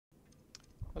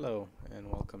Hello,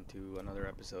 and welcome to another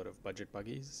episode of Budget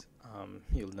Buggies.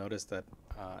 You'll notice that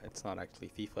it's not actually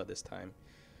FIFA this time.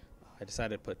 I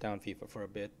decided to put down FIFA for a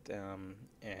bit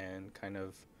and kind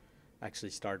of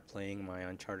actually start playing my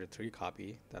Uncharted 3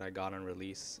 copy that I got on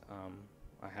release.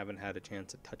 I haven't had a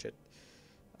chance to touch it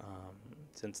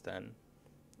since then,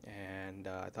 and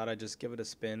I thought I'd just give it a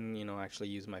spin, actually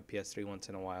use my PS3 once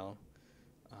in a while.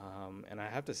 And I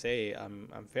have to say,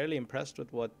 I'm fairly impressed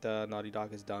with what Naughty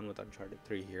Dog has done with Uncharted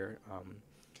 3 here.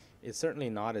 It's certainly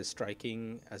not as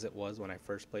striking as it was when I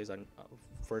first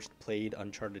played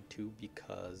Uncharted 2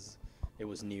 because it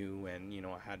was new and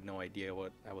I had no idea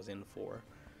what I was in for.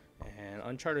 And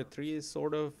Uncharted 3 is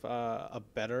sort of a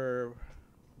better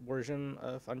version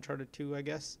of Uncharted 2, I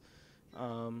guess.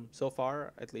 So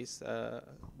far, at least the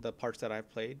parts that I've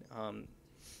played.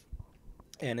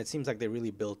 And it seems like they really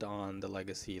built on the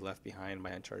legacy left behind by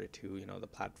Uncharted 2, the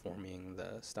platforming,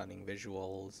 the stunning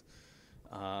visuals.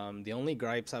 The only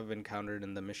gripes I've encountered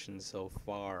in the missions so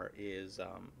far is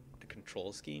the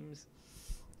control schemes.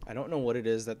 I don't know what it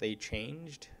is that they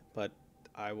changed, but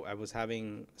I was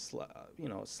having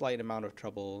slight amount of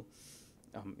trouble,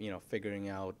 figuring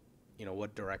out,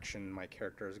 what direction my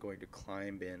character is going to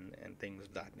climb in and things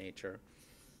of that nature.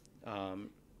 And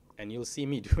you'll see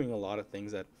me doing a lot of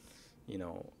things that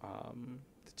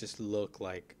just look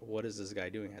like, what is this guy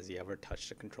doing? Has he ever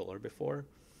touched a controller before?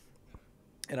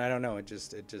 And I don't know. It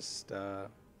just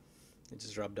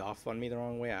rubbed off on me the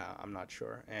wrong way. I'm not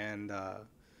sure. And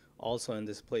also in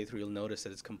this playthrough, you'll notice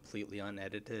that it's completely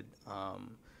unedited.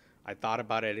 I thought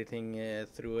about editing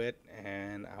through it,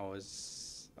 and I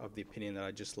was of the opinion that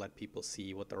I just let people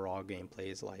see what the raw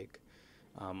gameplay is like.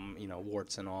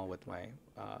 Warts and all with my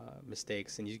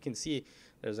mistakes. And you can see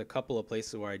there's a couple of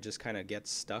places where I just kind of get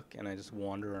stuck and I just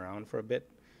wander around for a bit.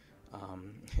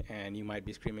 And you might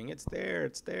be screaming, it's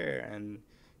there. And,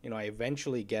 I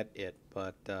eventually get it.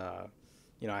 But, I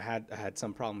had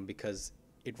some problem because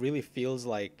it really feels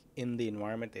like in the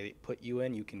environment they put you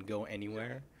in, you can go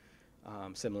anywhere.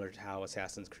 Similar to how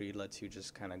Assassin's Creed lets you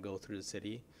just kind of go through the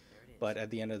city. But at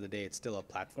the end of the day, it's still a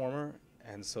platformer.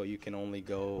 And so you can only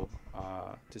go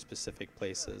to specific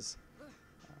places.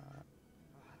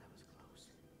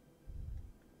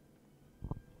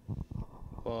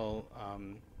 Well,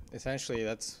 essentially,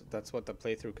 that's what the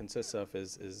playthrough consists of.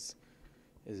 Is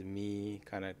me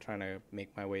kind of trying to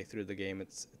make my way through the game.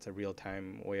 It's a real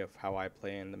time way of how I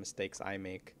play and the mistakes I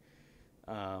make.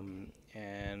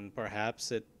 And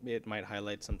perhaps it might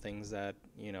highlight some things that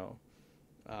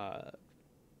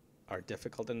are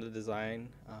difficult in the design,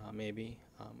 maybe.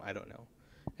 I don't know.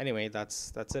 Anyway,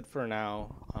 that's it for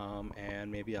now.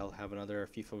 And maybe I'll have another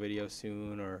FIFA video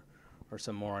soon, or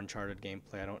some more Uncharted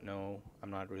gameplay. I don't know. I'm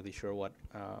not really sure what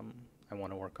I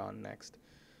want to work on next.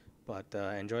 But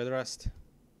enjoy the rest.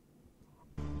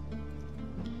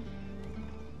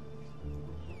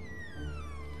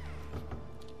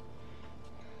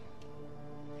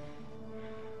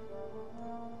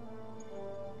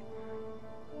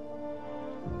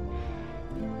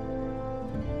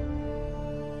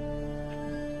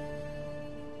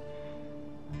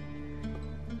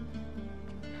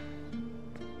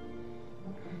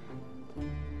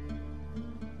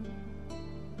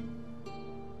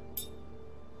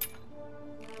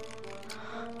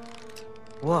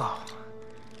 Whoa.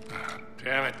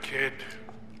 Damn it, kid.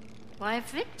 Why,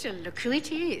 Victor, look who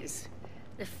it is.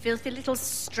 The filthy little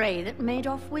stray that made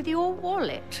off with your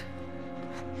wallet.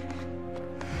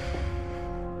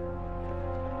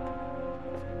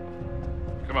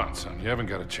 Come on, son. You haven't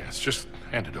got a chance. Just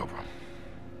hand it over.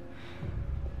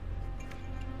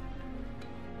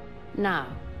 Now,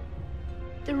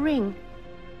 the ring.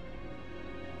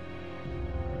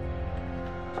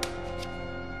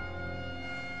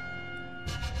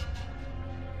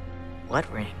 What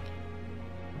ring?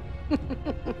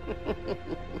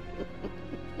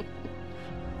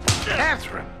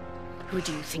 Catherine! Who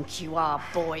do you think you are,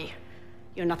 boy?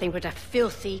 You're nothing but a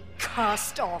filthy,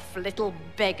 cast-off little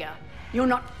beggar. You're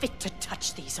not fit to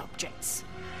touch these objects.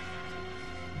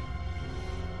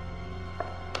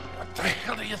 What the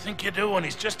hell do you think you're doing?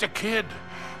 He's just a kid.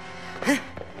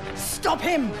 Stop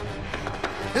him!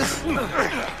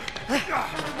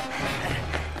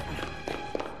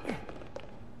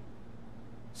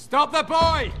 Stop that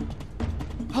boy!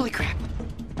 Holy crap.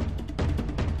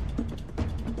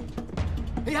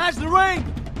 He has the ring!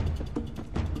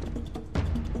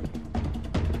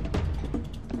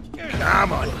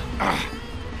 Come on.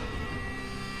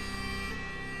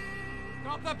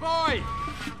 Stop that boy!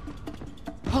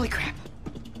 Holy crap.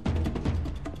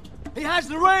 He has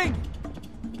the ring!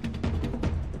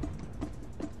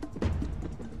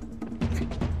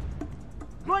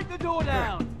 Break the door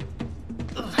down!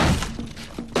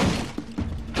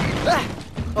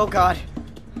 Oh, God.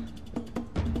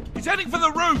 He's heading for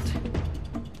the roof!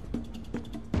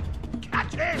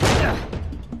 Catch him!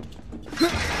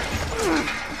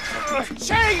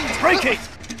 Chains! Break it!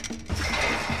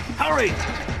 Hurry!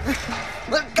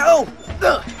 Let go!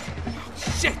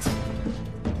 Shit!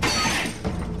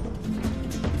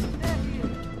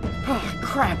 Oh,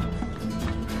 crap.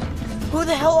 Who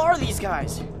the hell are these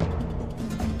guys?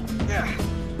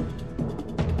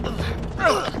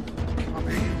 Come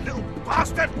here, you little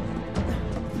bastard!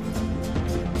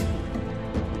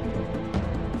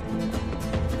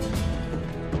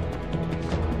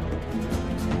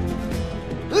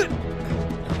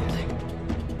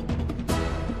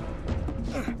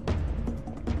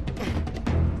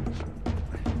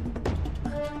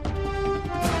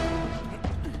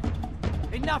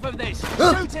 Enough of this!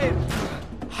 Shoot him!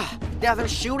 Now they're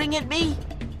shooting at me?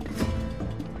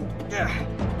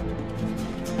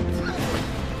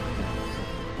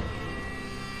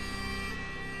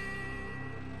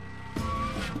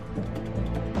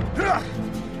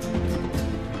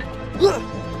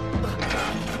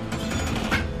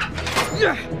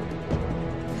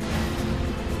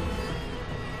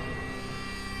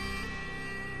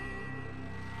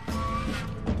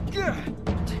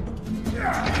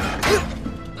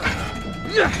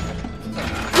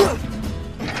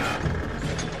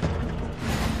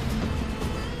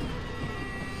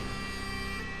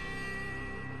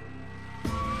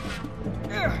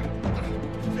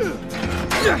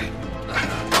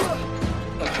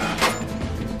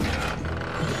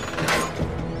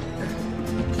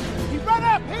 He run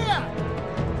up here!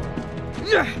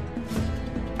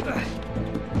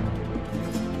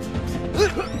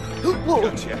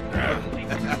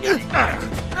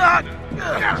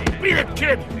 Beat it,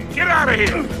 kid! Get out of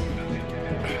here!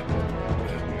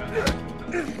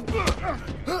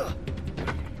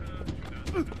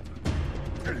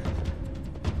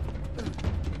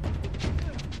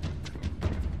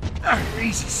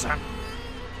 Easy, son.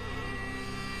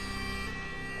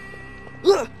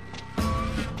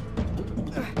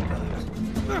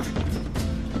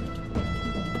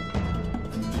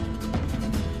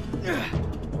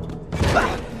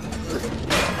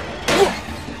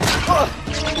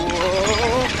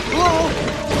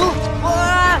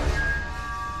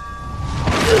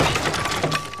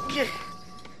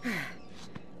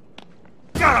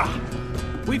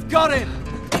 We've got him!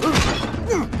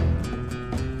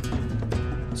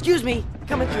 Excuse me,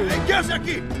 coming through.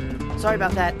 Sorry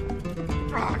about that.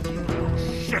 Ah, you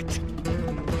shit!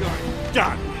 You're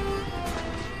done!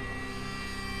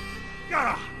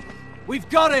 Ah! We've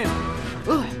got him!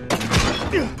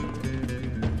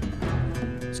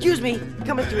 Excuse me,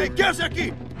 coming through.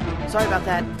 Sorry about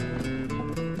that.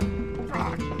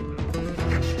 Ah!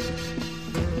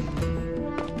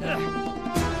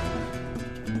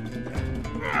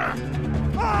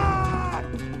 Ah!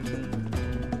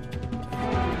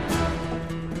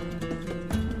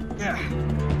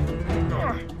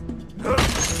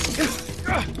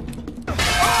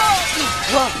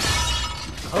 Whoa!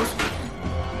 Close.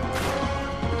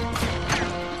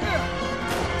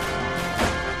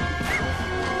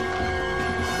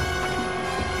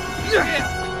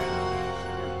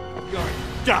 You're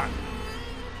done!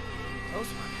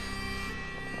 Close one.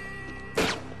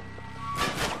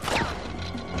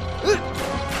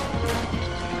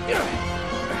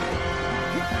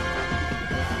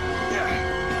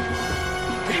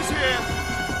 He's here!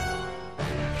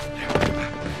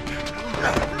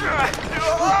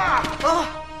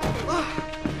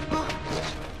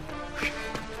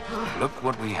 Look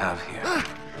what we have here.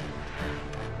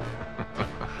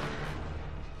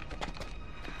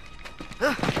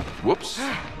 Whoops.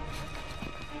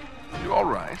 You all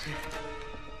right?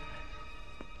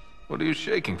 What are you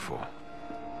shaking for?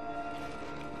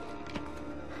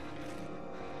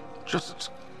 Just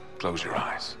close your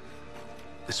eyes.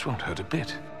 This won't hurt a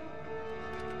bit.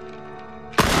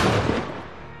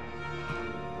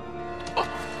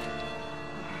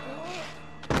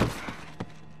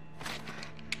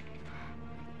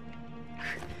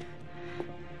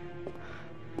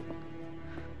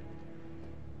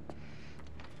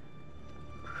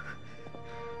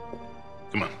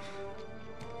 Come on.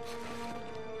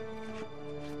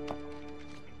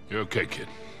 You're okay, kid.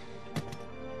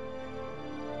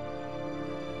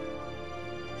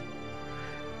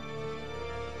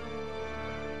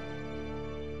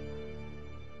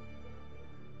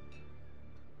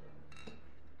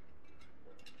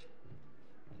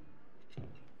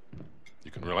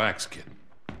 You can relax, kid.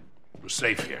 We're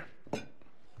safe here.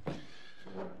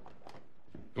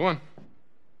 Go on.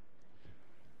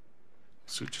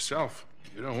 Suit yourself.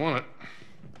 You don't want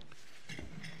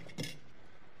it.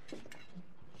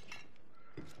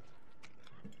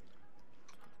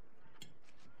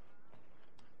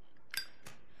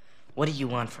 What do you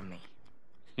want from me?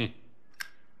 A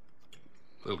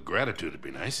little gratitude would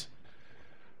be nice.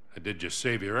 I did just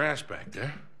save your ass back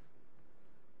there.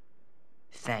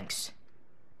 Thanks.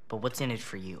 But what's in it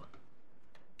for you?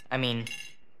 I mean,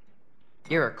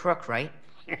 you're a crook, right?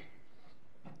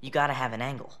 You gotta have an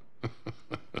angle.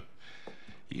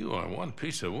 You are one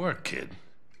piece of work, kid.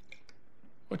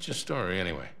 What's your story,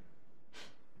 anyway?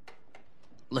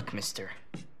 Look, mister.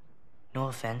 No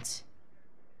offense,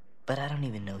 but I don't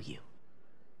even know you.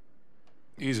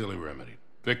 Easily remedied.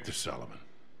 Victor Solomon.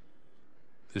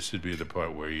 This would be the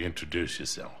part where you introduce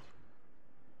yourself.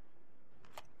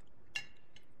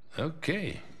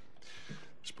 Okay.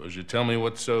 Suppose you tell me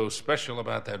what's so special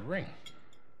about that ring.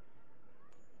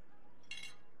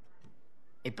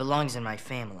 It belongs in my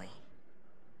family.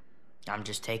 I'm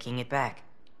just taking it back.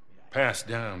 Passed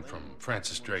down from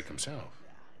Francis Drake himself.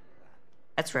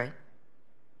 That's right.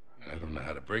 I don't know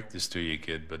how to break this to you,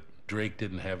 kid, but Drake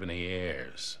didn't have any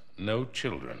heirs. No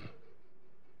children.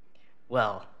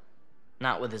 Well,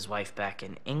 not with his wife back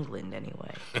in England,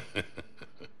 anyway.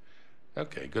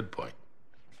 Okay, good point.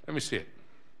 Let me see it.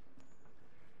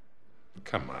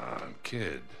 Come on,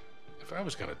 kid. If I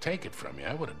was gonna take it from you,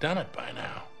 I would have done it by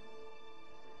now.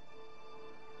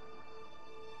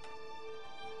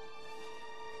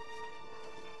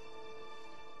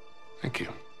 Thank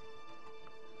you.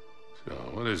 So,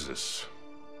 what is this?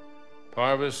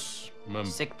 Parvis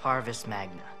Sic Parvis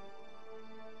Magna.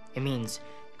 It means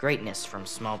greatness from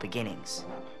small beginnings.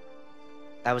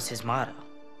 That was his motto.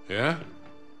 Yeah?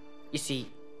 You see,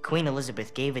 Queen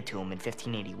Elizabeth gave it to him in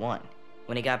 1581,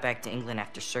 when he got back to England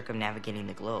after circumnavigating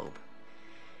the globe.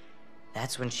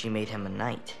 That's when she made him a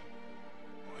knight.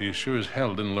 Well, you sure as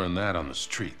hell didn't learn that on the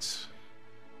streets.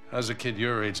 How's a kid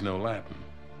your age know Latin?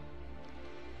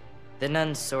 The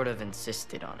nuns sort of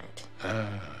insisted on it.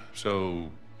 So,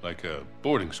 like a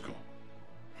boarding school?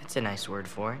 That's a nice word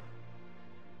for it.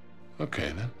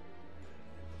 Okay, then.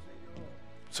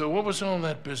 So what was all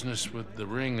that business with the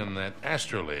ring and that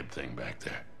astrolabe thing back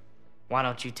there? Why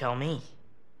don't you tell me?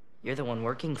 You're the one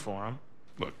working for him.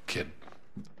 Look, kid.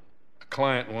 A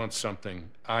client wants something,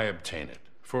 I obtain it.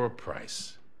 For a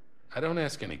price. I don't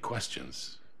ask any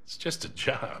questions. It's just a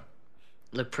job.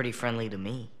 Look pretty friendly to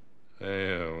me.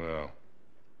 Yeah, well.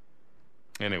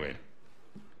 Anyway,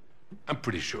 I'm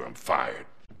pretty sure I'm fired.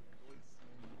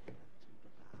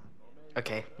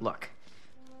 Okay, look.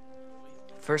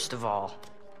 First of all,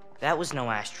 that was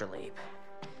no astrolabe.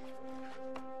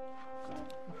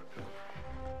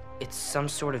 It's some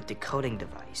sort of decoding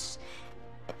device.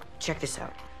 Check this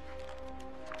out.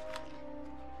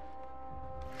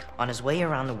 On his way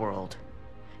around the world,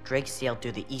 Drake sailed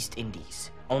through the East Indies.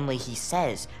 Only he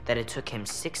says that it took him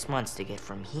 6 months to get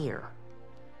from here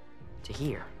to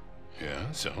here. Yeah,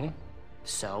 so?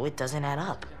 So it doesn't add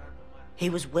up. He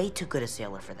was way too good a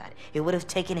sailor for that. It would have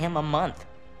taken him a month,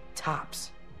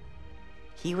 tops.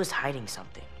 He was hiding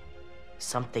something.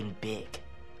 Something big.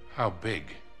 How big?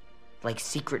 Like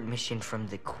secret mission from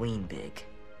the Queen big.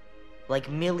 Like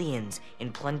millions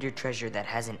in plundered treasure that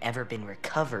hasn't ever been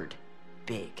recovered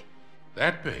big.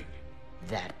 That big?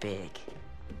 That big.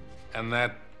 And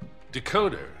that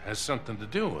decoder has something to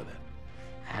do with it?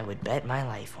 I would bet my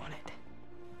life on it.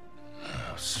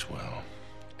 Oh, swell.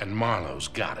 And Marlowe's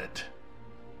got it.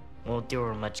 Won't do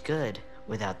her much good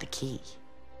without the key.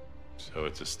 So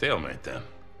it's a stalemate, then?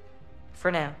 For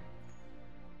now.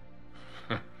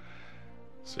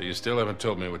 So you still haven't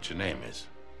told me what your name is?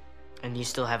 And you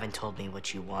still haven't told me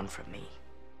what you want from me.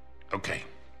 Okay.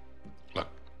 Look,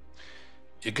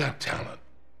 you got talent,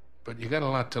 but you got a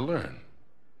lot to learn.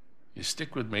 You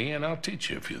stick with me, and I'll teach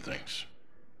you a few things.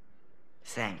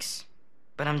 Thanks.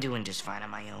 But I'm doing just fine on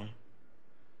my own.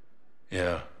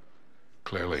 Yeah,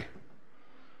 clearly.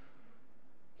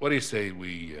 What do you say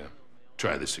we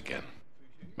try this again?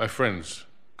 My friends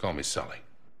call me Sully.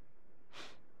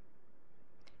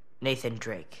 Nathan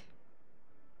Drake.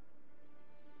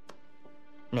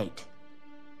 Nate.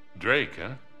 Drake,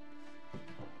 huh?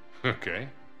 Okay.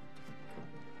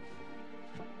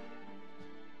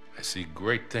 I see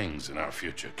great things in our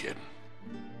future, kid.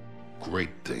 Great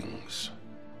things.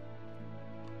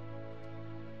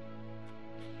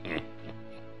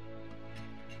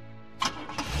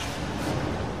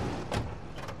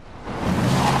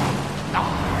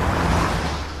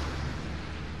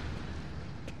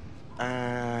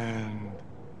 And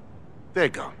they're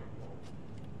gone.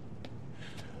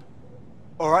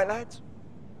 All right, lads?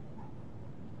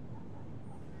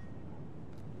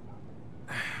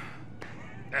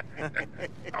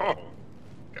 Oh,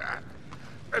 God.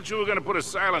 Bet you were gonna put a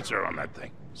silencer on that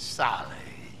thing. Sully,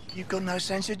 you got no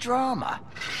sense of drama.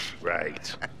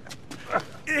 Right. All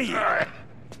right.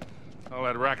 All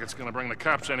that racket's gonna bring the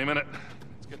cops any minute.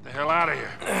 Let's get the hell out of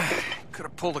here. Could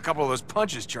have pulled a couple of those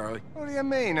punches, Charlie. What do you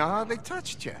mean? I hardly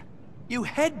touched you. You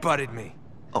headbutted me.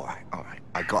 All right, all right.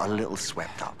 I got a little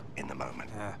swept up in the moment.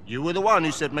 You were the one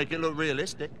who said make it look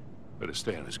realistic. Better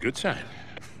stay on his good side.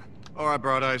 All right,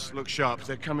 Broados, look sharp.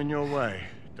 They're coming your way.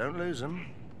 Don't lose them.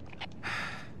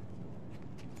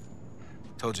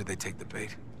 Told you they'd take the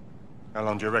bait. How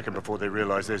long do you reckon before they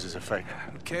realize this is a fake?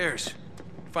 Who cares?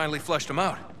 Finally flushed them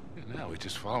out. Now we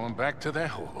just follow him back to their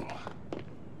hole.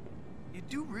 You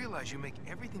do realize you make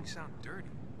everything sound dirty.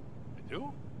 I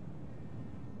do?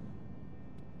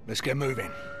 Let's get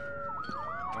moving.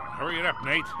 Hurry it up,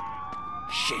 Nate.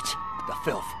 Shit, the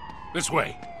filth. This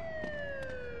way.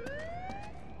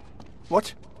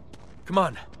 What? Come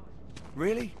on.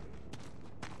 Really?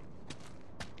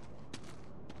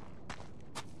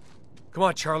 Come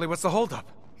on, Charlie, what's the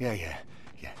holdup? Yeah.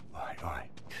 All right.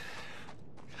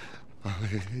 Oh,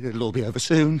 it'll all be over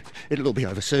soon. It'll all be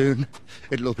over soon.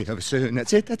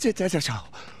 That's it.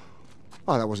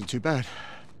 Oh, that wasn't too bad.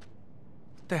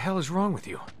 What the hell is wrong with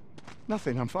you?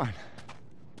 Nothing, I'm fine.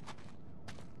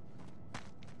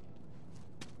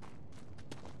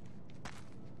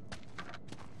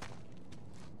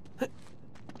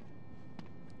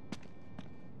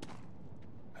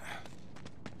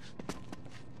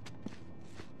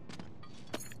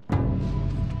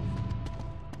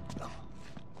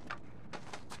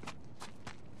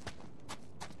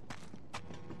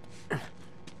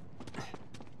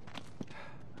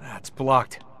 That's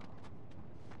blocked.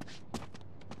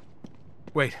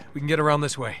 Wait, we can get around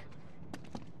this way.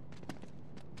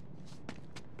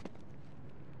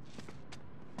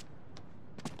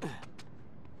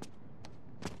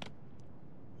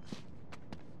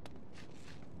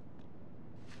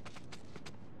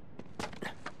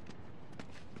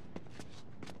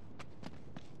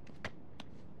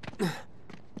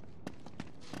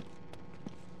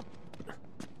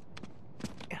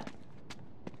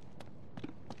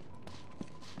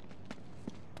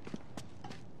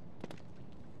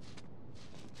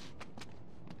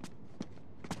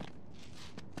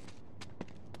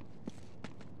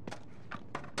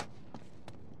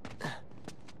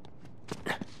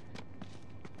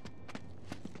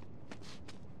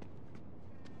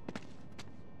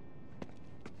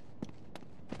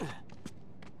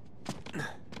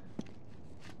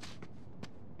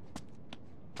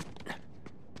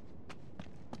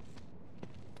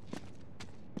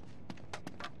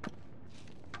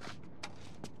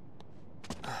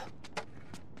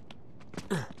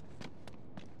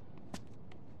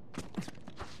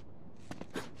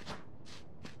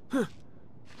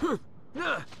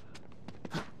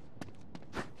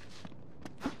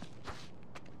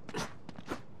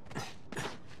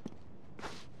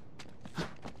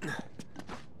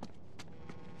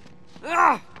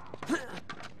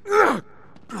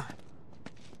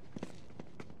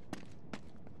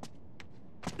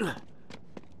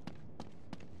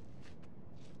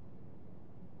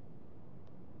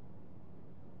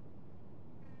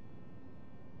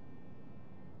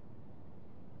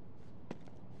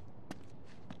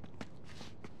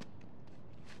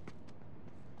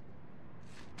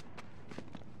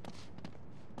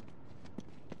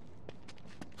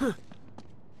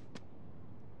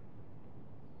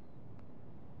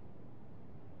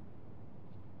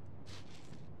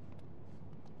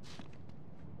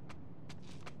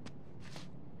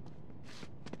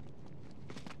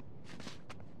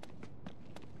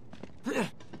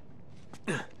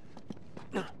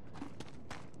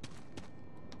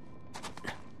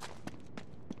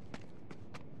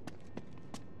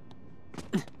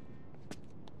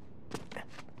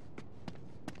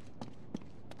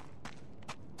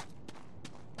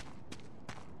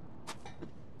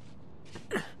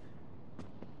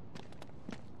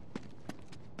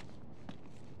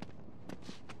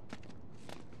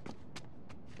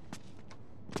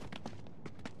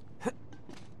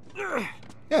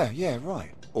 Yeah,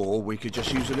 right. Or we could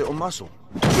just use a little muscle.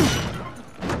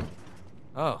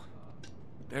 Oh,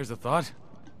 there's a thought.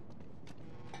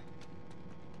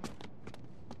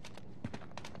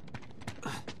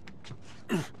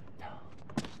 The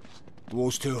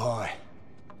wall's too high.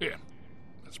 Here,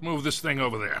 let's move this thing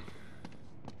over there.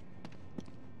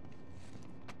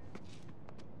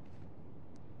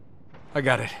 I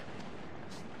got it.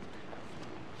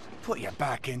 Put your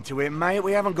back into it, mate.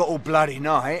 We haven't got all bloody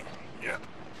night. Yeah.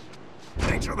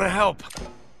 Thanks for the help.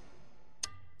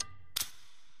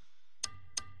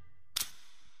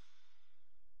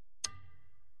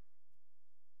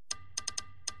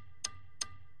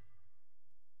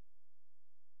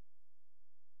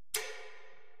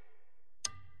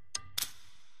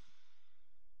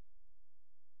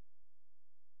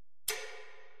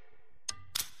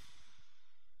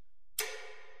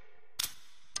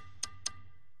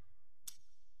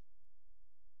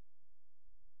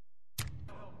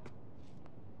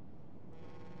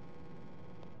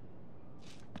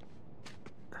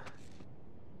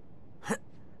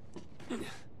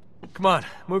 Come on,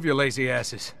 move your lazy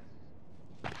asses.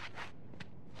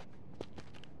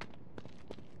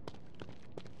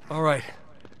 All right.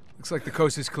 Looks like the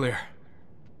coast is clear.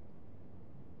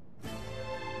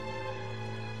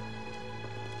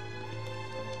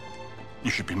 You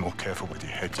should be more careful with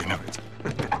your head, you know it.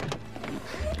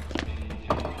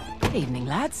 Evening,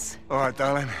 lads. All right,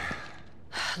 darling.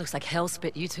 Looks like hell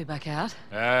spit you two back out.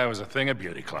 It was a thing of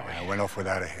beauty, Chloe. I went off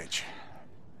without a hitch.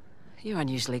 You're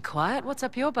unusually quiet. What's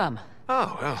up your bum?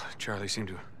 Oh, well, Charlie seemed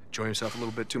to enjoy himself a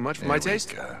little bit too much for my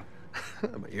taste. Go.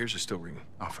 My ears are still ringing.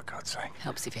 Oh, for God's sake.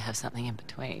 Helps if you have something in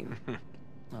between.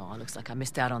 Oh, looks like I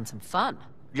missed out on some fun.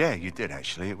 Yeah, you did,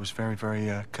 actually. It was very, very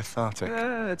cathartic.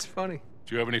 It's funny.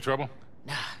 Do you have any trouble?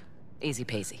 Nah, easy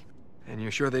peasy. And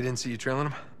you're sure they didn't see you trailing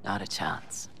him? Not a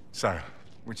chance. So,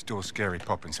 which door's scary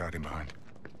popping hiding behind?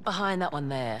 Behind that one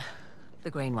there.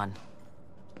 The green one.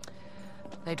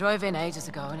 They drove in ages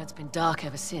ago and it's been dark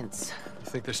ever since. You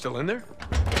think they're still in there?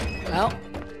 Well,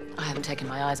 I haven't taken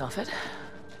my eyes off it.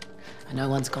 And no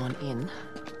one's gone in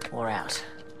or out.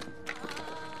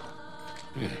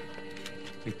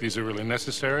 Think these are really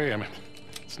necessary? I mean,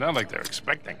 it's not like they're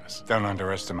expecting us. Don't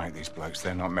underestimate these blokes.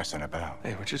 They're not messing about.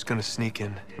 Hey, we're just gonna sneak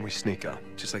in and we sneak out.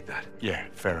 Just like that. Yeah,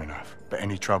 fair enough. But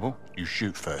any trouble, you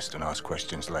shoot first and ask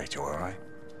questions later, all right?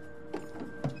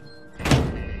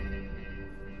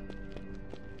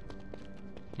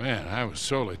 Man, I was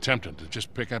sorely tempted to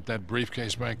just pick up that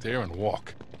briefcase back there and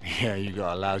walk. Yeah, you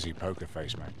got a lousy poker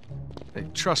face, mate. Hey,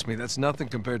 trust me, that's nothing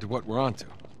compared to what we're onto.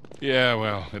 Yeah,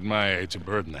 well, at my age, a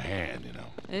bird in the hand, you know.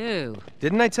 Ew.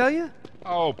 Didn't I tell you?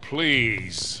 Oh,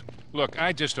 please. Look,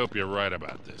 I just hope you're right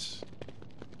about this.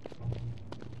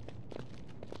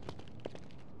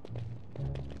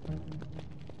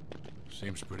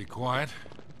 Seems pretty quiet.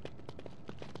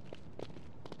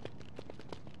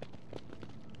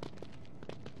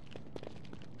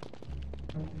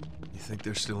 You think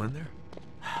they're still in there?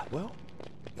 Well,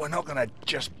 we're not gonna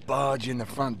just barge in the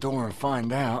front door and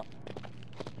find out.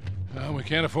 Well, we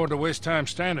can't afford to waste time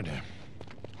standing here.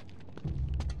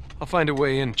 I'll find a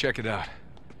way in, check it out.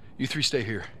 You three stay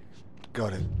here.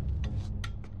 Got it.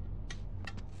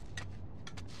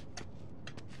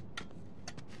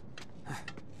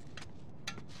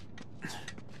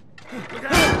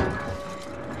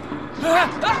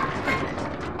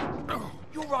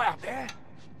 You right up there?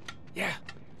 Yeah.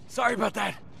 Sorry about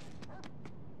that.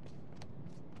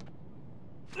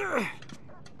 Damn it.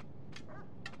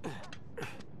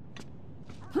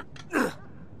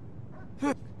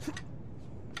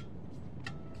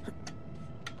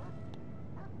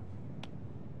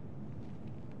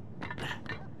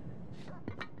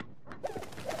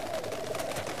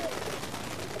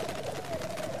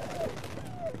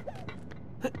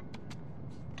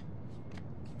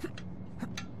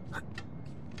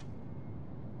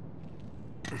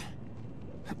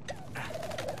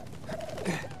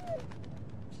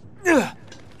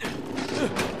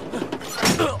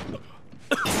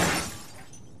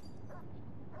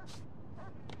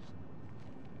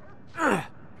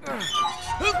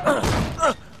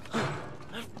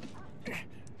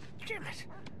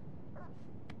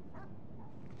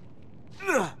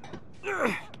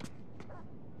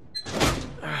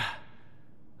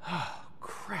 Oh,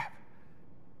 crap.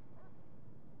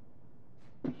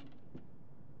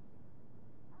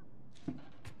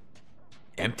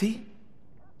 Empty?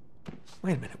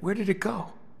 Wait a minute, where did it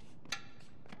go?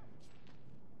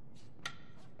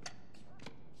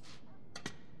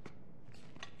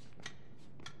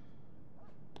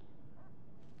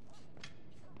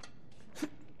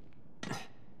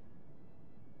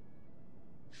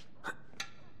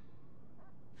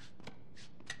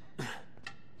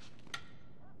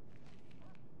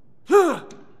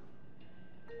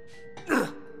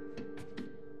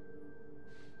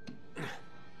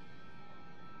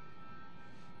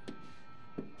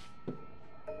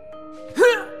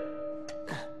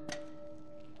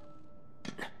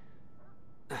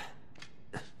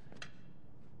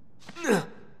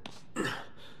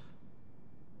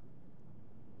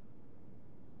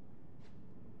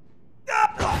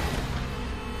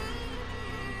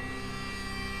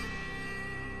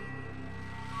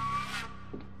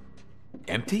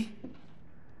 Empty?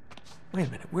 Wait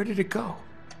a minute, where did it go?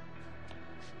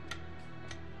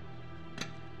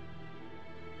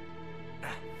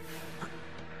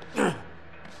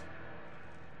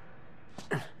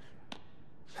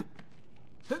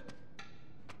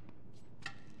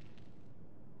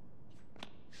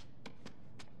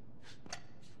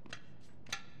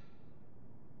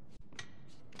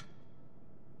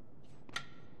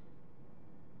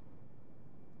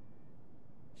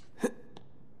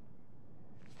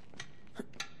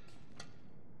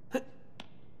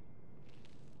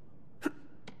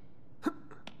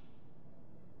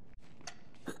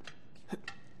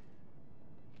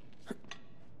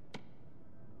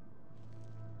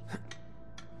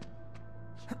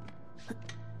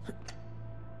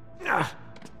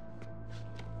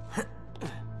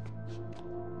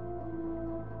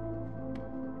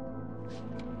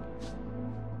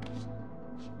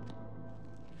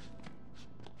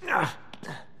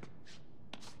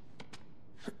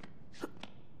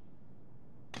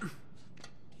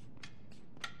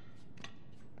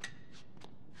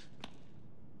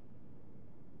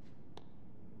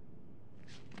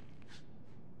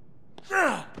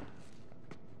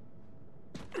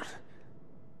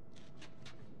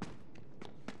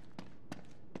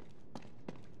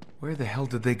 Where the hell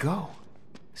did they go?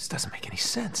 This doesn't make any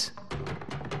sense.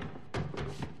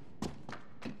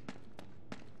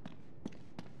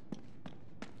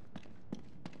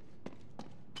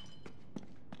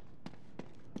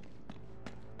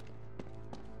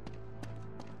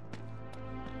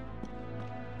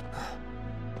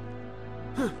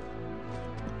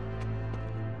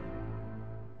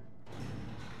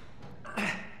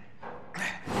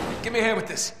 Give me a hand with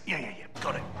this. Yeah.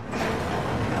 Got it.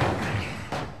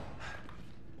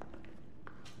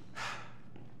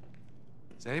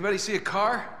 Does anybody see a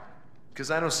car?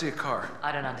 Because I don't see a car.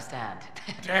 I don't understand.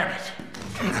 Damn it.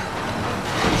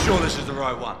 You sure this is the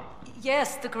right one?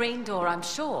 Yes, the green door, I'm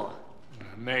sure.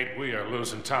 Nate, we are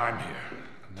losing time here.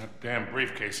 And that damn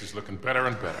briefcase is looking better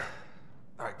and better.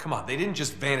 All right, come on. They didn't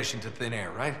just vanish into thin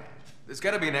air, right? There's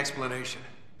got to be an explanation.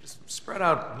 Just spread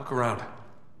out and look around.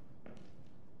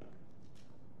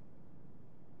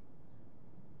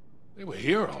 They were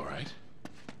here, all right.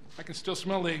 I can still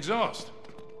smell the exhaust.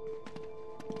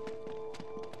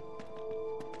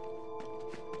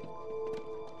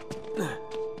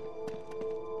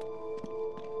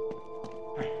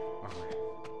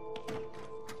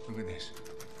 Look at this.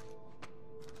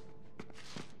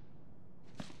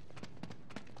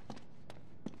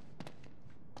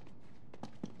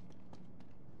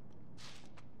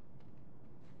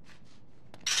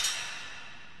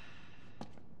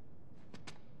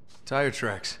 Tire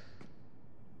tracks.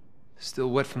 Still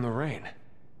wet from the rain.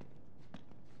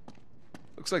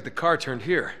 Looks like the car turned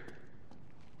here.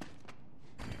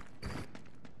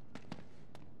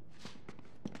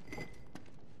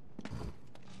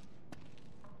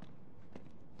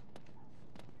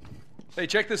 Hey,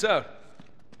 check this out.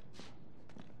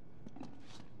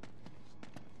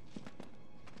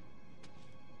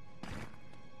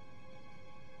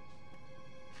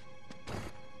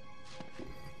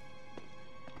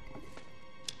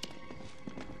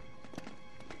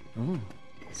 Oh,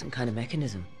 some kind of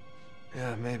mechanism.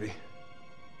 Yeah, maybe.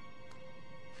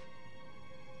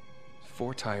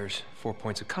 4 tires, 4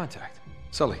 points of contact.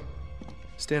 Sully,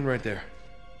 stand right there.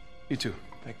 You two,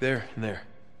 back there and there.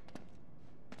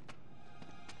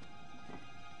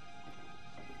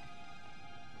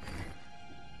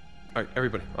 All right,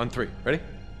 everybody, on 3. Ready?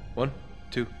 1,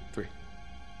 2, 3.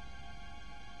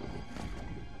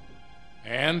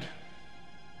 And?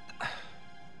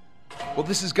 Well,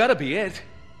 this has got to be it.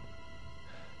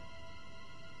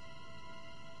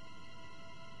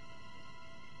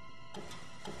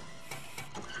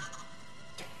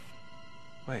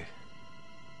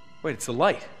 Wait, it's the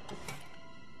light.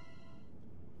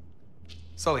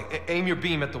 Sully, aim your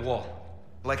beam at the wall.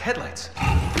 Like headlights.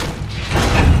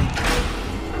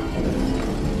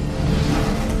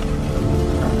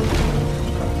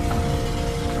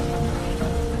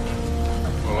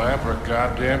 Well,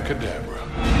 abracadabra cadabra.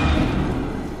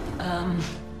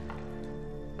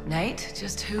 Nate,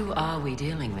 just who are we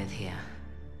dealing with here?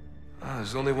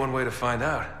 There's only one way to find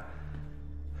out.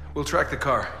 We'll track the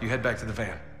car. You head back to the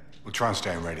van. We'll try and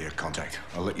stay in radio contact.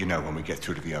 I'll let you know when we get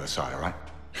through to the other side, all right?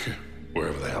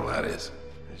 Wherever the hell that is.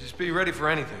 Just be ready for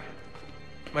anything.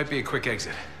 Might be a quick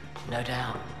exit. No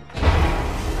doubt.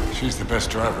 She's the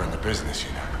best driver in the business,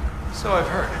 you know. So I've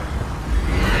heard.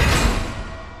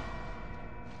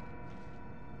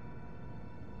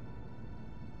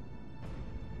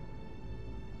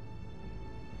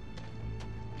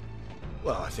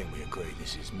 Well, I think we agree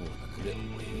this is more than a little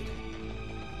weird.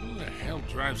 Who the hell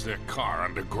drives their car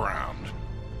underground?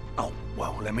 Oh,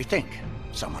 well, let me think.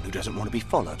 Someone who doesn't want to be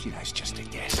followed, you know, it's just a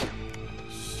guess.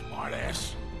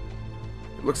 Smartass.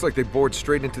 It looks like they bored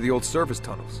straight into the old service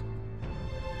tunnels.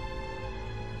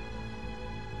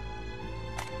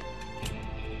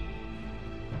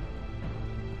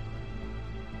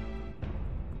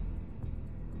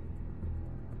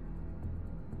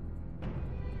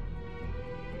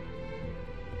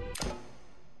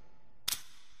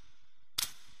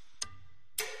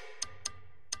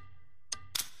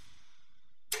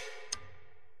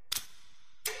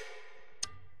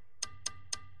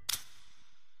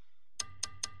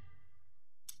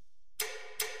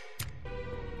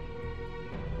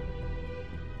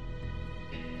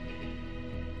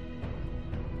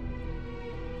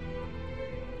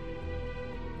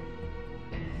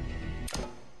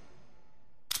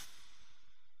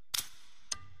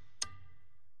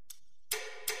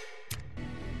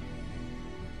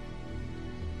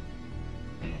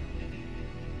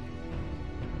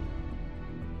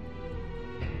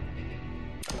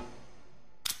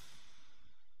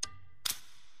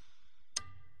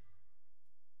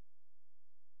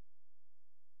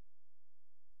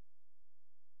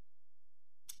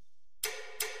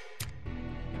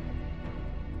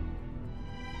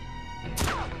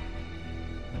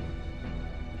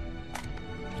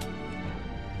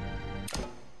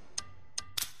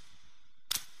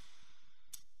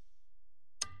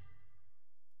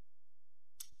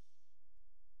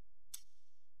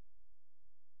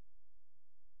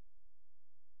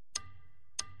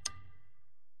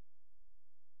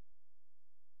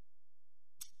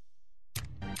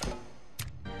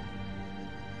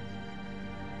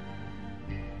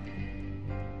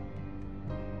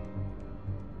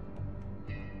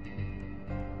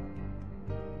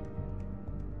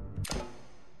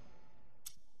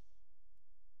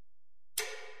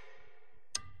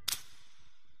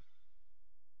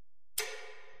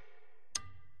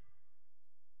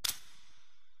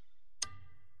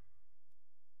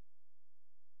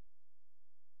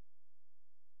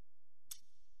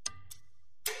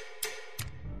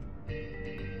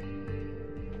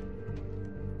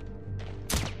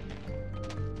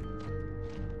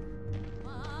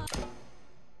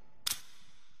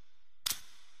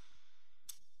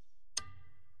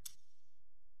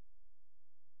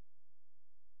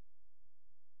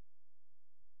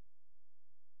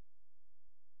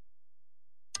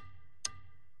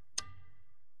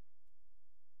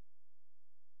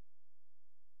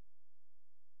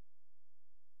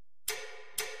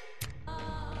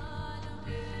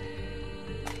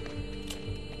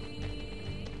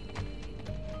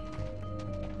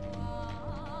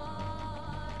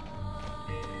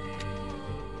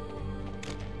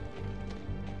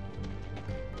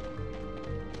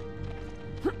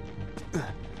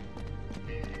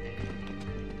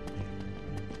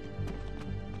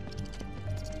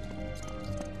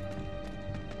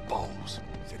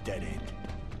 dead end.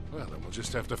 Well, then we'll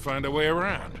just have to find a way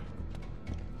around.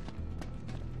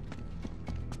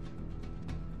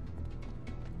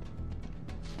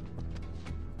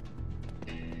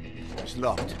 It's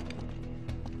locked.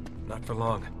 Not for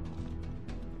long.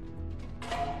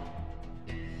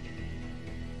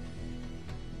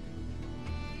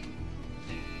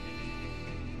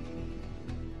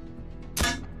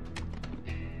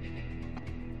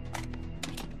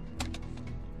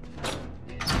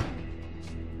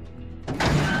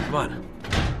 Come on.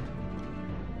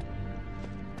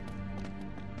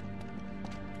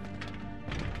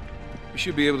 We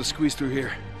should be able to squeeze through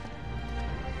here.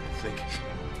 I think.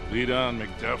 Lead on,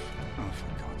 McDuff. Oh, for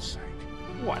God's sake.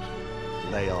 What?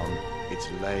 Lay on. It's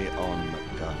lay on,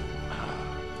 McDuff.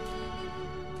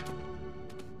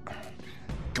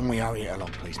 Can we hurry it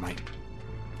along, please, mate?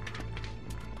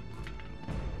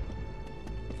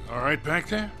 All right back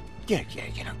there? Yeah,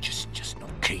 you know, just not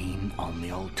keen on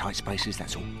the old tight spaces,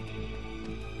 that's all.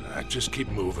 Just keep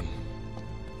moving.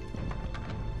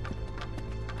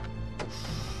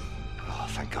 Oh,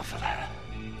 thank God for that.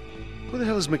 Who the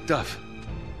hell is McDuff?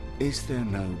 Is there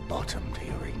no bottom to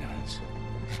your ignorance?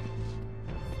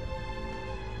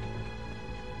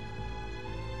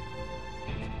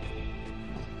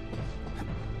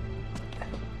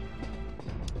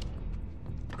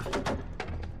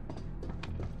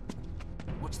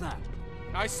 What's that?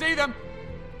 I see them!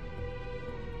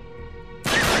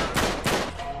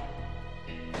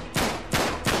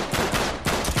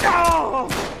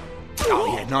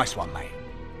 Oh, yeah, nice one, mate.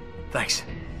 Thanks.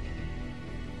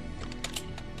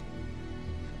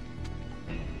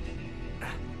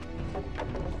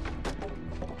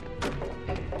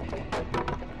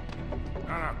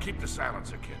 No, keep the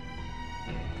silencer, kid.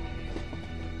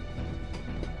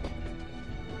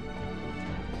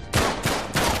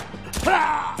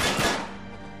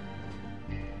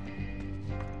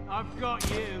 I've got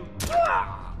you.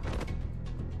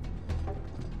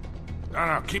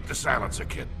 No, keep the silencer,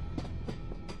 kid.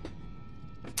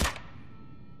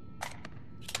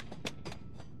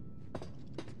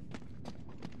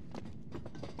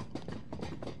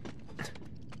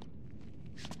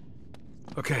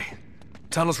 Okay.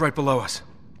 Tunnel's right below us.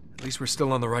 At least we're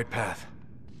still on the right path.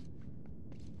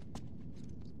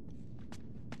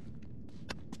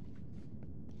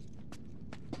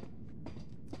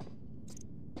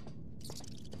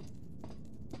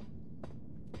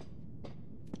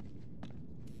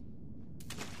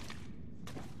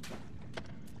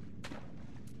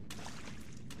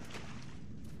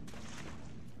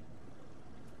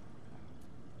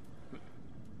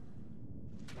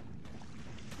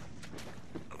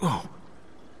 Oh,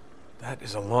 that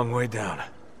is a long way down.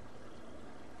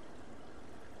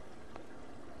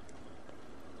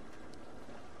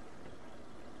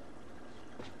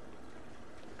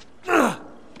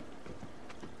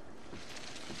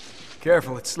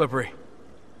 Careful, it's slippery.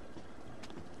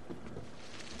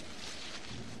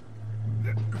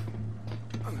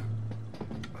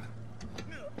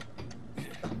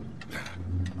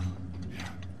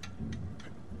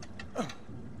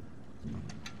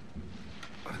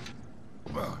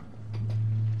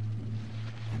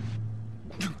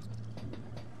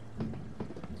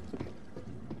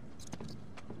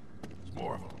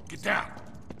 More of them. Get down.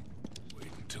 Wait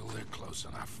until they're close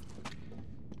enough.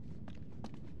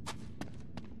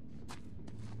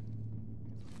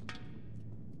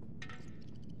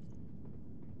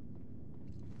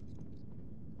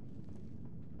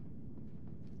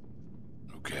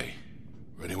 Okay.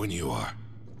 Ready when you are.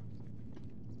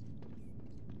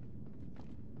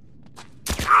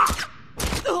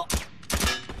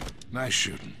 Nice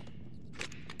shooting.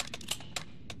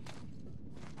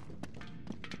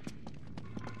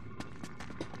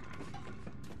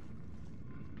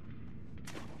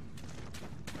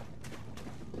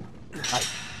 Hey,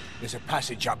 there's a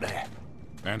passage up there.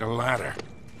 And a ladder.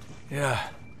 Yeah.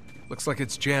 Looks like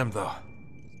it's jammed, though.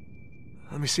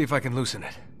 Let me see if I can loosen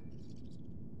it.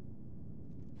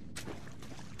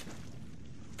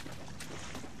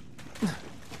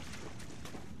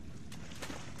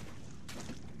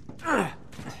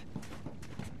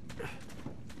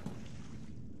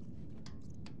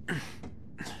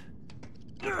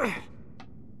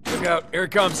 Look out, here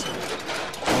it comes.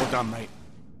 Well done, mate.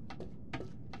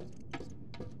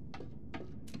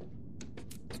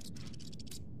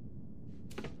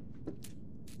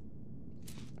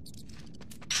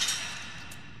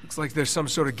 Looks like there's some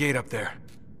sort of gate up there.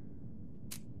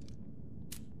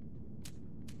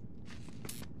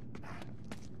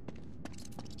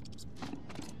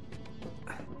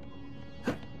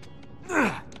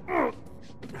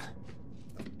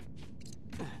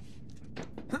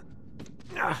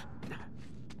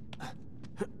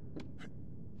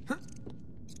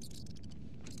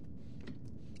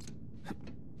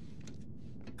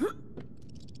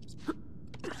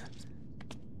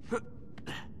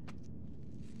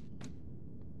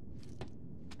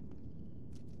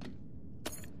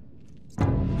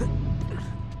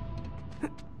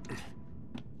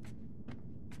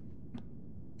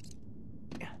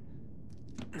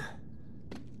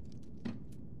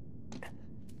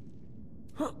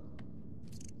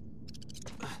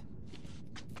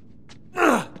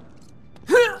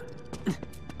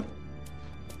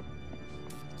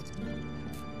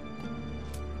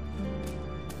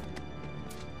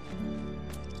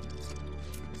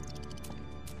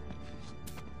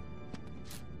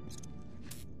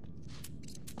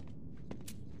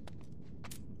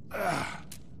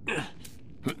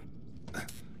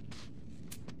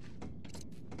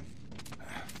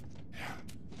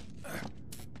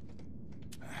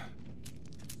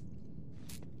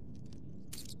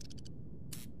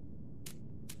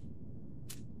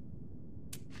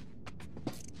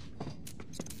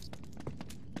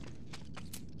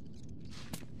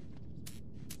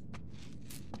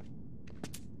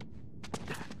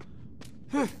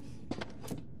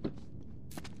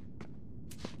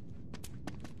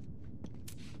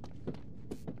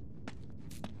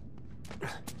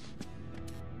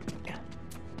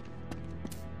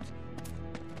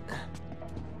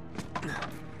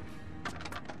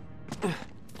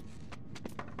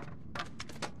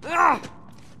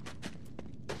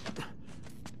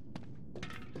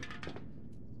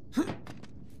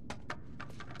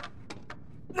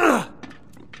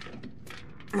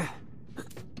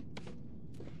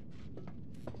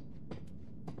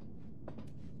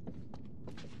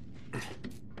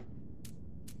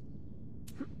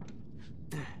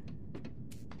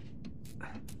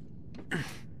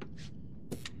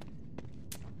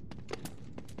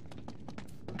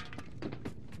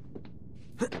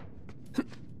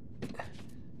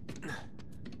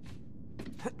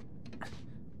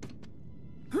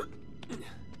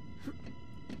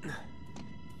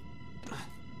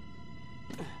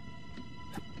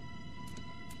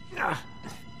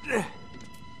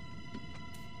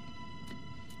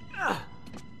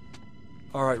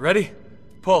 All right, ready?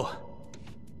 Pull.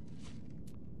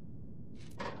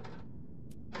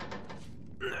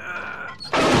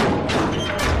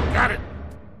 Got it!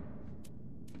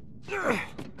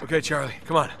 Okay, Charlie,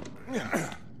 come on.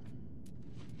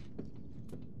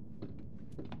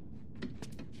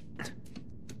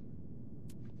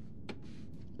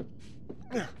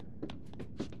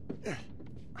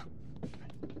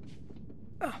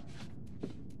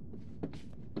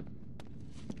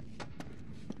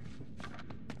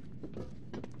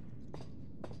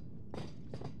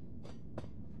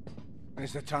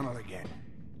 There's the tunnel again.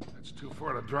 That's too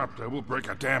far to drop there. We'll break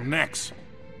our damn necks.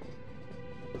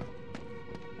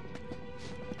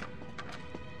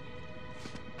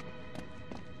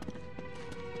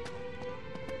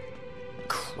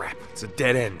 Crap, it's a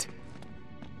dead end.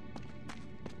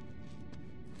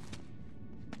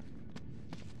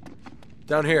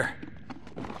 Down here.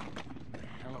 Where the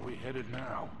hell are we headed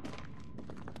now?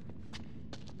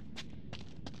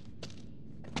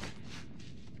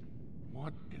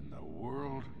 What in the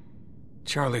world?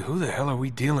 Charlie, who the hell are we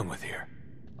dealing with here?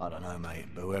 I don't know, mate,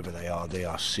 but whoever they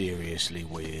are seriously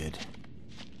weird.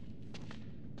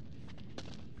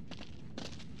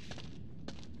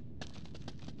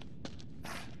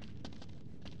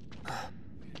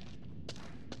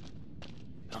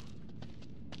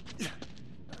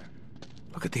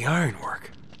 Look at the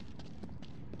ironwork.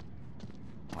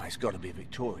 Well, it's got to be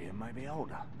Victorian, maybe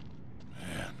older.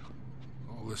 Man,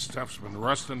 all this stuff's been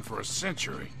rusting for a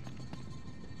century.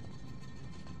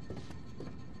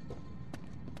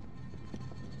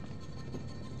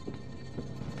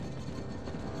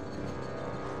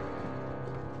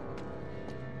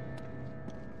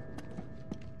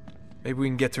 Maybe we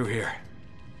can get through here.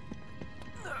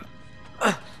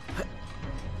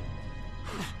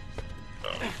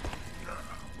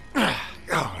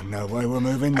 Oh, no way we're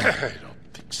moving there. I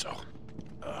don't think so.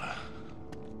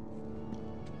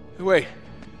 Hey, wait.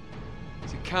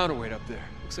 There's a counterweight up there.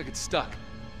 Looks like it's stuck.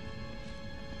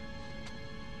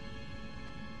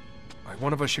 All right,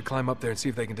 one of us should climb up there and see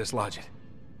if they can dislodge it.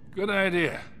 Good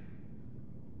idea.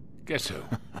 Guess who?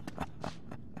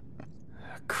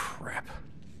 Crap.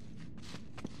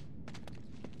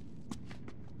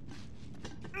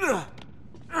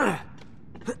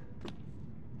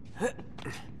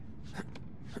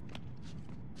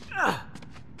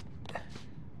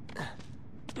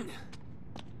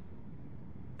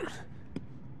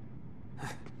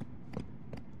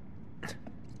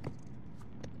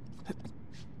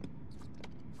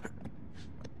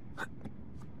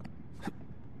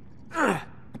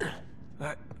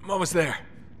 I'm almost there.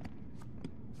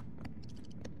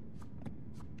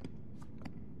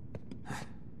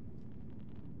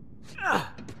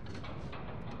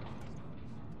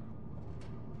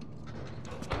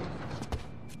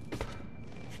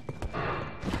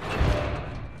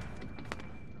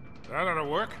 That ought to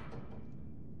work.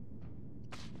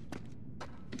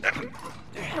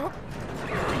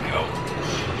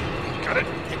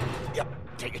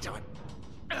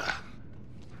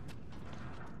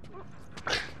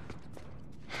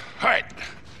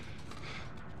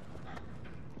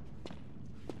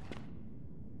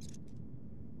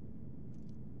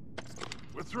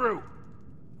 We're through.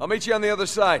 I'll meet you on the other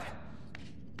side.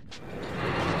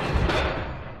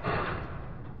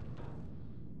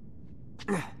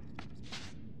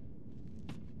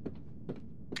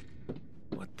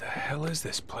 What the hell is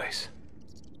this place?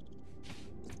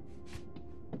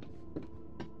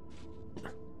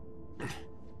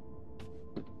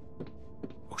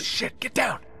 Oh shit, get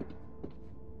down!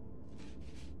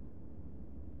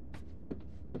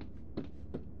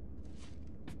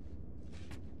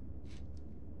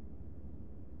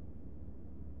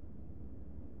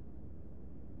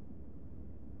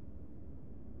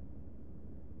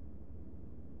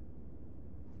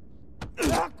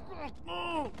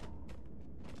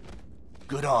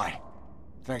 Good eye.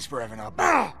 Thanks for having our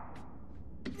back.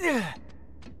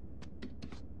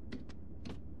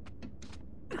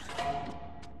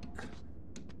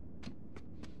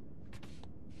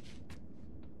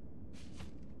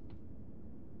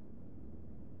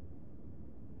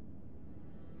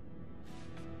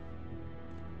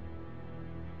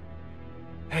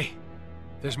 Hey,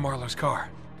 there's Marlowe's car.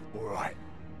 All right.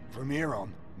 From here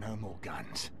on, no more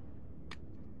guns.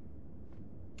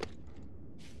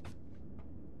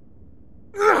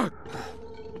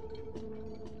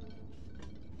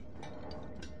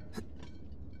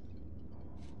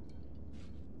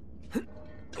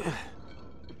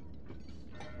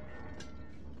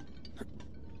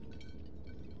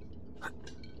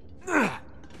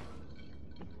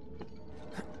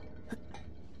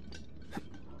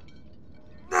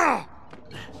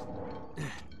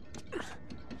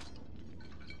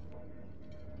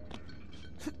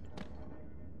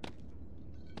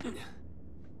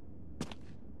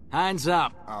 Hands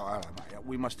up. Oh, hello, mate.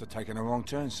 We must have taken a wrong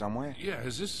turn somewhere. Yeah,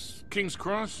 is this King's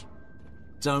Cross?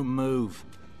 Don't move.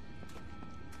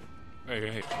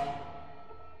 Hey.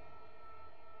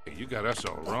 Hey, you got us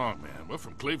all wrong, man. We're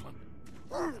from Cleveland.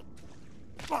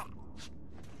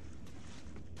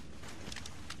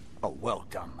 Oh, well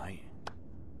done, mate.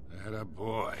 Atta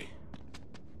boy.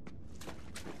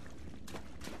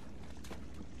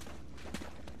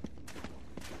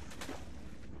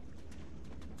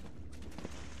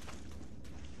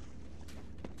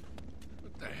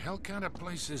 What the hell kind of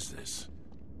place is this?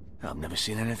 I've never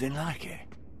seen anything like it.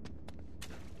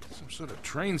 Some sort of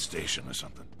train station or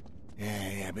something.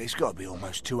 Yeah, but it's got to be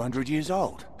almost 200 years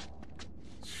old.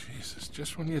 Jesus,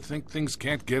 just when you think things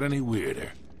can't get any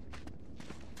weirder.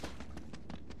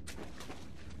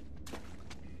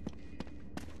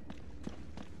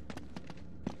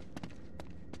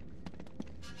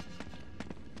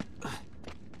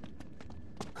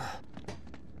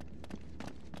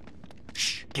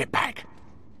 Shh, get back.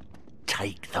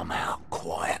 Take them out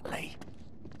quietly.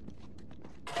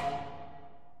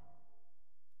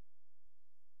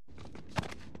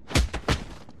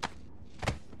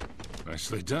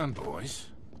 Nicely done, boys.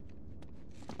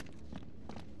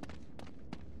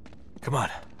 Come on.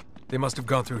 They must have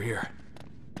gone through here.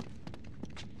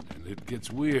 And it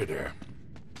gets weirder.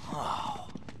 Oh,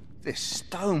 this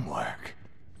stonework.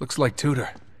 Looks like Tudor.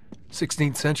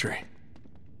 16th century.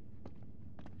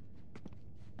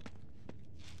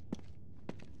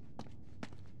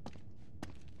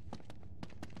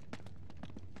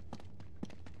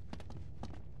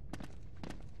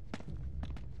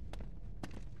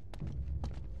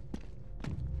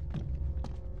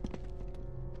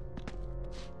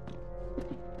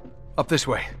 Up this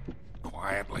way.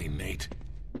 Quietly, Nate.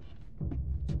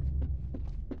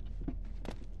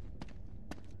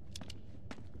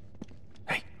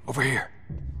 Hey, over here.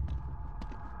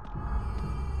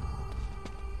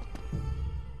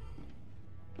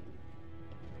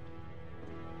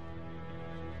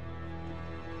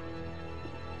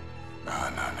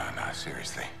 No,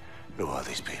 seriously. Who are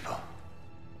these people?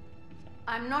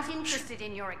 I'm not interested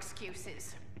in your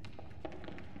excuses.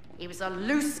 He was a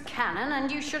loose cannon,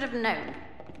 and you should have known.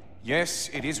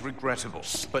 Yes, it is regrettable,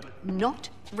 but Not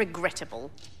regrettable,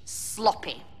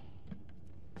 sloppy.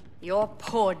 Your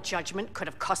poor judgment could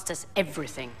have cost us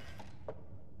everything.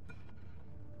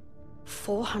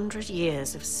 400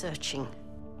 years of searching.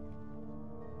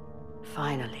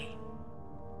 Finally,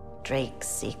 Drake's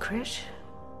secret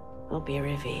will be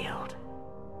revealed.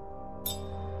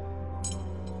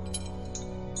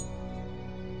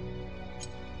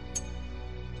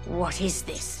 What is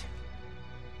this?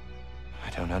 I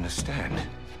don't understand.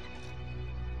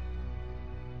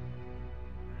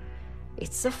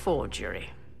 It's a forgery.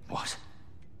 What?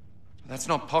 That's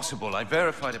not possible. I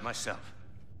verified it myself.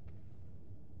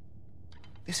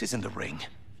 This isn't the ring.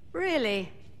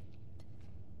 Really?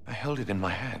 I held it in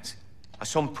my hands. I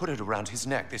saw him put it around his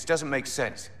neck. This doesn't make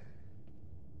sense.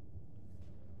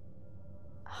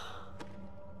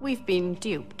 We've been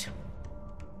duped.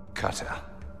 Cutter.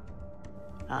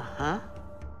 Uh-huh.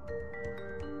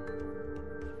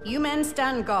 You men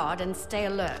stand guard and stay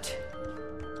alert.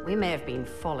 We may have been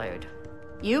followed.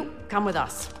 You, come with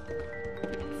us.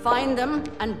 Find them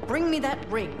and bring me that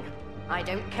ring. I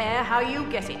don't care how you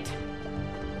get it.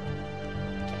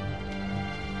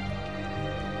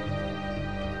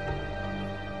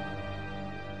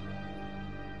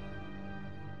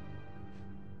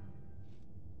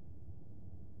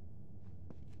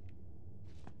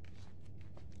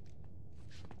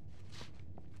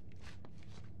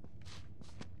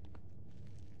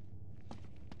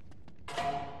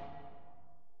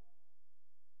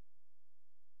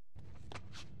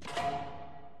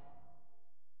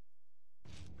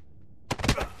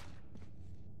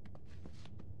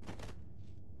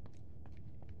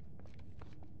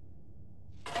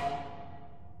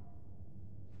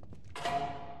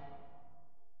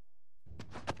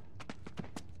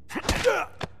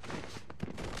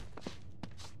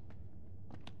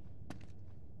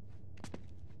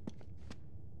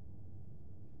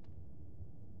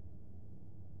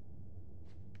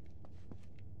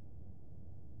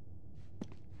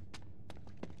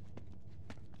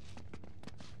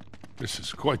 This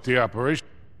is quite the operation.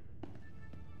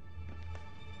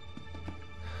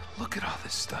 Look at all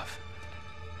this stuff.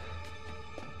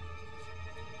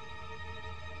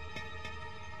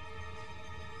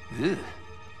 Ugh.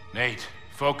 Nate,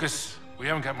 focus. We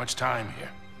haven't got much time here.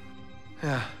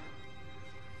 Yeah.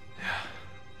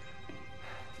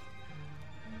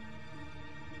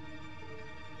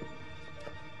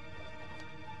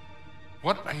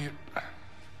 What are you...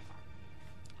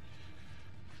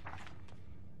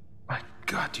 My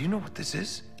God, do you know what this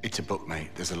is? It's a book, mate.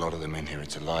 There's a lot of them in here.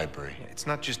 It's a library. It's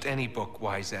not just any book,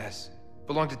 wise ass.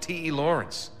 Belonged to T.E.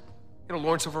 Lawrence. You know,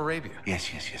 Lawrence of Arabia. Yes,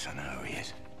 I know who he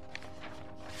is.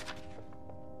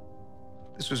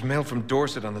 This was mailed from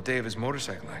Dorset on the day of his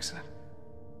motorcycle accident.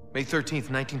 May 13th,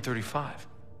 1935.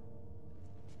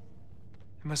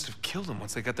 They must have killed him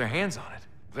once they got their hands on it.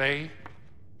 They?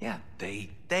 Yeah, they,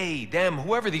 them,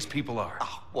 whoever these people are.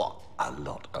 Oh, what a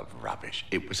lot of rubbish.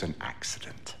 It was an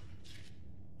accident.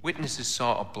 Witnesses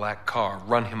saw a black car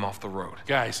run him off the road.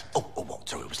 Guys. Oh, what?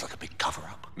 So it was like a big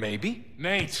cover-up? Maybe.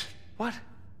 Nate. What?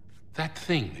 That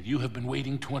thing that you have been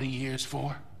waiting 20 years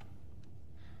for?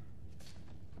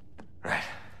 Right.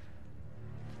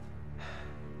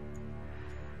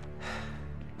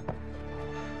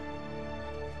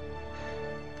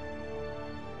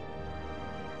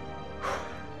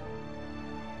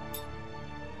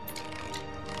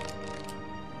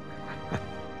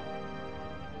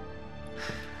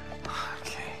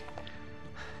 Okay.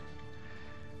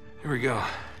 Here we go.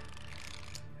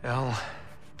 L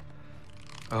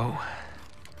O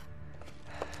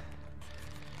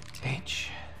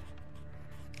H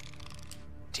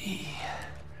D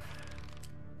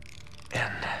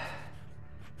N.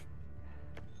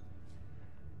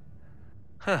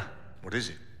 Huh. What is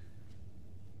it?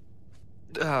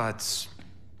 It's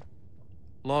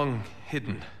long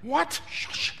hidden. What?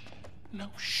 Shush. No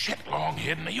shit, long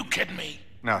hidden. Are you kidding me?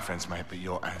 No offense, mate, but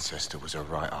your ancestor was a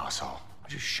right arsehole.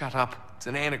 Just shut up. It's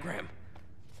an anagram.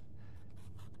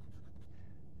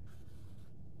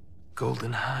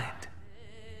 Golden Hind.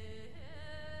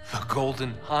 The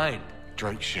Golden Hind.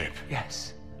 Drake's ship.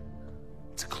 Yes.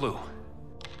 It's a clue.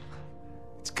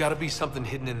 It's gotta be something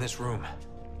hidden in this room.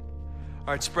 All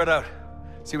right, spread out.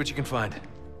 See what you can find.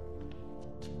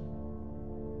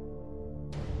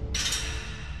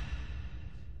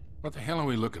 What the hell are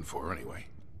we looking for, anyway?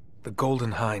 The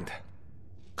Golden Hind.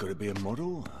 Could it be a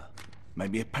model?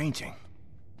 Maybe a painting?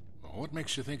 Well, what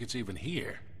makes you think it's even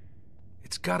here?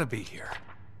 It's gotta be here.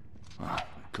 Well,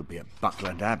 it could be at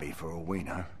Buckland Abbey for all we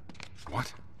know.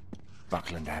 What?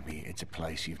 Buckland Abbey, it's a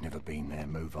place you've never been there.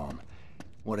 Move on.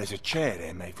 Well, there's a chair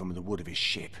there made from the wood of his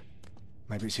ship.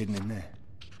 Maybe it's hidden in there.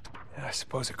 Yeah, I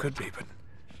suppose it could be, but...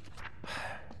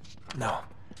 No.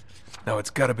 No,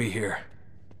 it's gotta be here.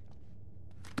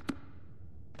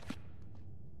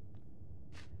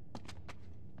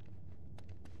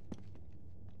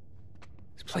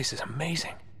 This place is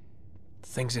amazing.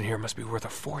 Things in here must be worth a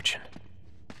fortune.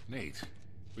 Nate,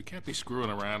 we can't be screwing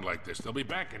around like this. They'll be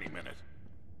back any minute.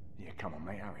 Yeah, come on,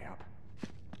 mate, hurry up.